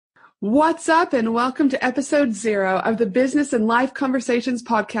What's up, and welcome to episode 0 of the Business and Life Conversations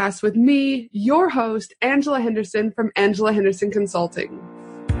podcast with me, your host, Angela Henderson from Angela Henderson Consulting.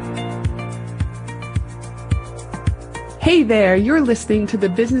 Hey there, you're listening to the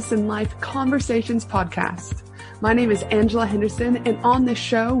Business and Life Conversations podcast. My name is Angela Henderson, and on this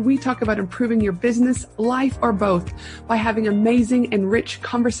show, we talk about improving your business, life, or both by having amazing and rich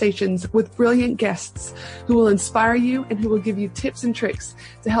conversations with brilliant guests who will inspire you and who will give you tips and tricks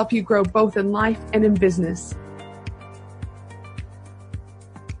to help you grow both in life and in business.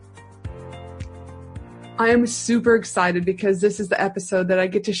 I am super excited because this is the episode that I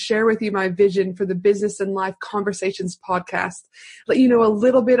get to share with you my vision for the Business and Life Conversations podcast, let you know a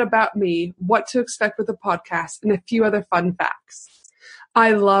little bit about me, what to expect with the podcast, and a few other fun facts.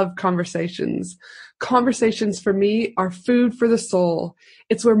 I love conversations. Conversations for me are food for the soul.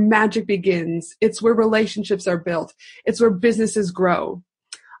 It's where magic begins. It's where relationships are built. It's where businesses grow.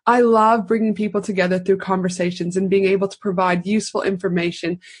 I love bringing people together through conversations and being able to provide useful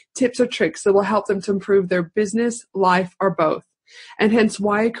information, tips or tricks that will help them to improve their business, life, or both. And hence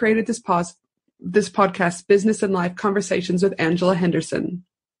why I created this podcast, Business and Life Conversations with Angela Henderson.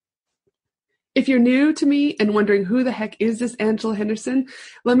 If you're new to me and wondering who the heck is this Angela Henderson,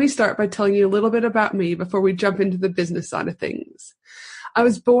 let me start by telling you a little bit about me before we jump into the business side of things. I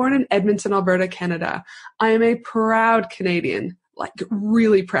was born in Edmonton, Alberta, Canada. I am a proud Canadian. Like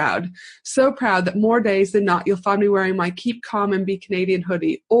really proud. So proud that more days than not, you'll find me wearing my Keep Calm and Be Canadian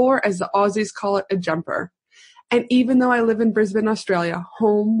hoodie, or as the Aussies call it, a jumper. And even though I live in Brisbane, Australia,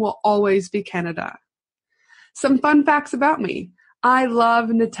 home will always be Canada. Some fun facts about me. I love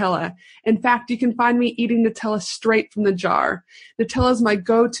Nutella. In fact, you can find me eating Nutella straight from the jar. Nutella is my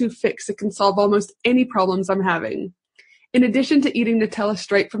go-to fix. It can solve almost any problems I'm having. In addition to eating Nutella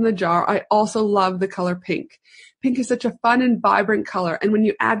straight from the jar, I also love the color pink. Pink is such a fun and vibrant color, and when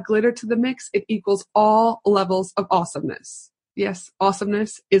you add glitter to the mix, it equals all levels of awesomeness. Yes,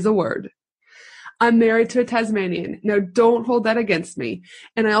 awesomeness is a word. I'm married to a Tasmanian. Now, don't hold that against me.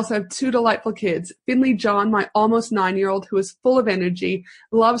 And I also have 2 delightful kids. Finley John, my almost 9-year-old, who is full of energy,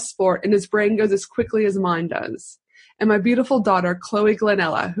 loves sport, and his brain goes as quickly as mine does. And my beautiful daughter, Chloe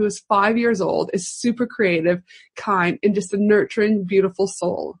Glenella, who is 5 years old, is super creative, kind, and just a nurturing, beautiful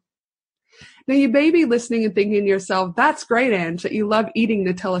soul. Now, you may be listening and thinking to yourself, that's great, Ange, that you love eating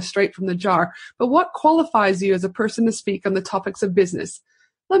Nutella straight from the jar, but what qualifies you as a person to speak on the topics of business?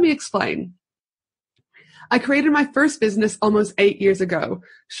 Let me explain. I created my first business almost 8 years ago,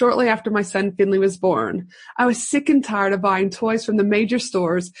 shortly after my son Finley was born. I was sick and tired of buying toys from the major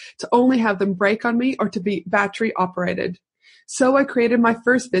stores to only have them break on me or to be battery operated. So I created my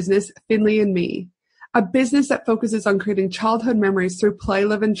first business, Finley and Me, a business that focuses on creating childhood memories through play,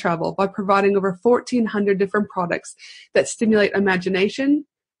 live, and travel by providing over 1,400 different products that stimulate imagination,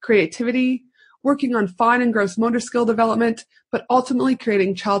 creativity, working on fine and gross motor skill development, but ultimately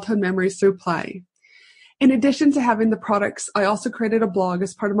creating childhood memories through play. In addition to having the products, I also created a blog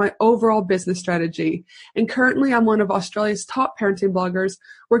as part of my overall business strategy. And currently I'm one of Australia's top parenting bloggers,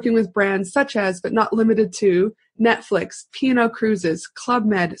 working with brands such as, but not limited to, Netflix, P&O Cruises, Club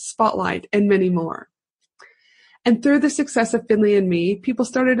Med, Spotlight, and many more. And through the success of Finley and Me, people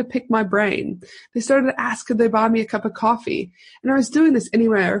started to pick my brain. They started to ask could they buy me a cup of coffee. And I was doing this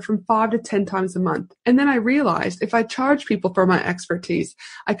anywhere from 5 to 10 times a month. And then I realized if I charged people for my expertise,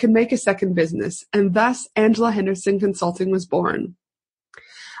 I could make a second business. And thus, Angela Henderson Consulting was born.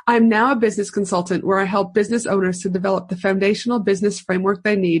 I am now a business consultant where I help business owners to develop the foundational business framework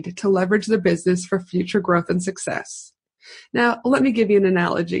they need to leverage their business for future growth and success. Now, let me give you an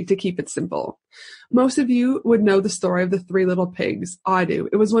analogy to keep it simple. Most of you would know the story of the 3 little pigs. I do.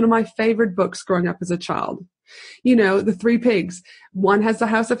 It was one of my favorite books growing up as a child. You know, the 3 pigs. One has the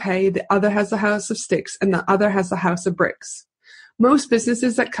house of hay, the other has the house of sticks, and the other has the house of bricks. Most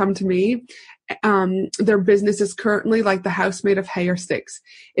businesses that come to me, their business is currently like the house made of hay or sticks.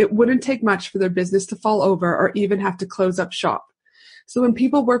 It wouldn't take much for their business to fall over or even have to close up shop. So when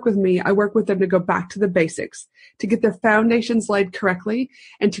people work with me, I work with them to go back to the basics, to get their foundations laid correctly,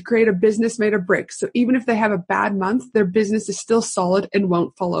 and to create a business made of bricks. So even if they have a bad month, their business is still solid and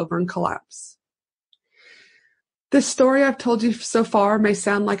won't fall over and collapse. This story I've told you so far may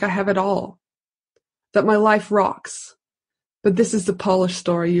sound like I have it all, that my life rocks. But this is the polished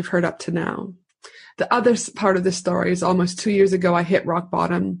story you've heard up to now. The other part of the story is almost 2 years ago, I hit rock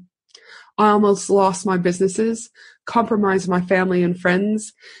bottom. I almost lost my businesses, compromised my family and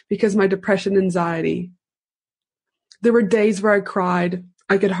friends because of my depression and anxiety. There were days where I cried.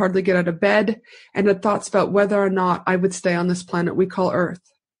 I could hardly get out of bed and had thoughts about whether or not I would stay on this planet we call Earth.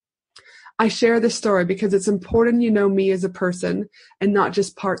 I share this story because it's important you know me as a person and not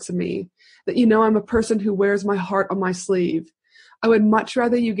just parts of me, that you know I'm a person who wears my heart on my sleeve. I would much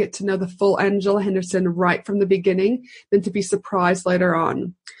rather you get to know the full Angela Henderson right from the beginning than to be surprised later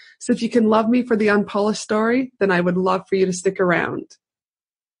on. So if you can love me for the unpolished story, then I would love for you to stick around.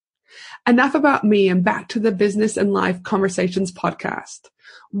 Enough about me and back to the Business and Life Conversations podcast.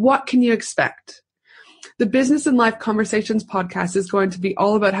 What can you expect? The Business and Life Conversations podcast is going to be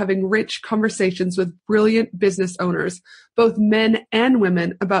all about having rich conversations with brilliant business owners, both men and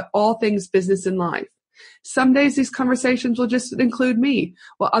women, about all things business and life. Some days these conversations will just include me,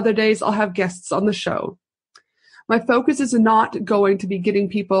 while other days I'll have guests on the show. My focus is not going to be getting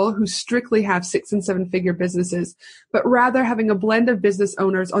people who strictly have 6- and 7-figure businesses, but rather having a blend of business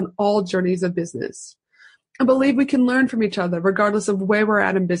owners on all journeys of business. I believe we can learn from each other regardless of where we're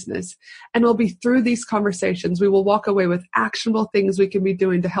at in business. And it'll be through these conversations we will walk away with actionable things we can be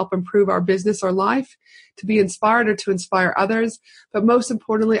doing to help improve our business or life, to be inspired or to inspire others. But most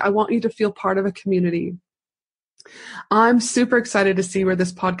importantly, I want you to feel part of a community. I'm super excited to see where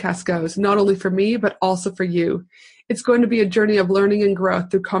this podcast goes, not only for me, but also for you. It's going to be a journey of learning and growth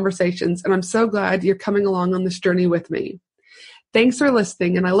through conversations, and I'm so glad you're coming along on this journey with me. Thanks for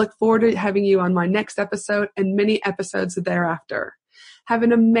listening, and I look forward to having you on my next episode and many episodes thereafter. Have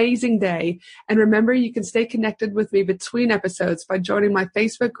an amazing day, and remember you can stay connected with me between episodes by joining my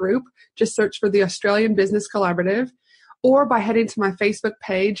Facebook group, just search for the Australian Business Collaborative, or by heading to my Facebook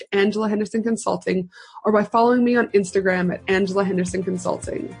page, Angela Henderson Consulting, or by following me on Instagram at Angela Henderson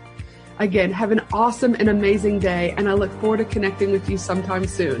Consulting. Again, have an awesome and amazing day, and I look forward to connecting with you sometime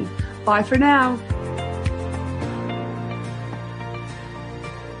soon. Bye for now.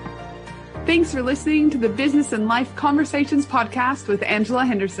 Thanks for listening to the Business and Life Conversations podcast with Angela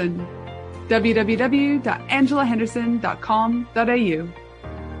Henderson. www.angelahenderson.com.au